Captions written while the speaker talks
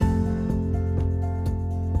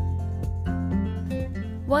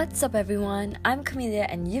What's up everyone, I'm Camelia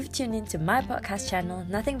and you've tuned in to my podcast channel,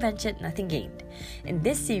 Nothing Ventured, Nothing Gained. In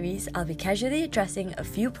this series, I'll be casually addressing a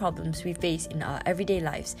few problems we face in our everyday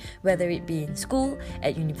lives, whether it be in school,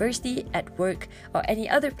 at university, at work, or any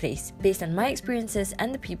other place, based on my experiences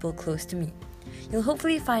and the people close to me. You'll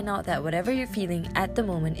hopefully find out that whatever you're feeling at the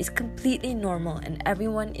moment is completely normal and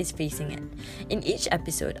everyone is facing it. In each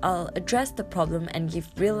episode, I'll address the problem and give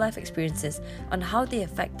real-life experiences on how they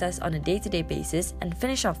affect us on a day-to-day basis and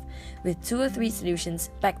finish off with 2 or 3 solutions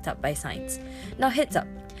backed up by science. Now heads up,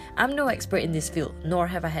 I'm no expert in this field, nor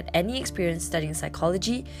have I had any experience studying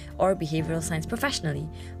psychology or behavioral science professionally,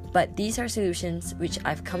 but these are solutions which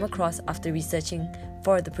I've come across after researching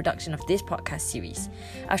for the production of this podcast series.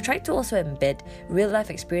 I've tried to also embed real-life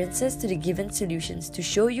experiences to the given solutions to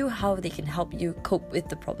show you how they can help you cope with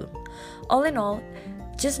the problem. All in all,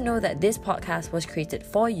 just know that this podcast was created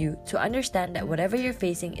for you to understand that whatever you're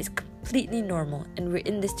facing is completely normal and we're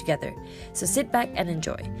in this together. So sit back and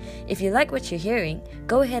enjoy. If you like what you're hearing,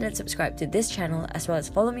 go ahead and subscribe to this channel as well as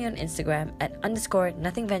follow me on Instagram at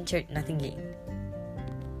 _nothingventured, nothing gained.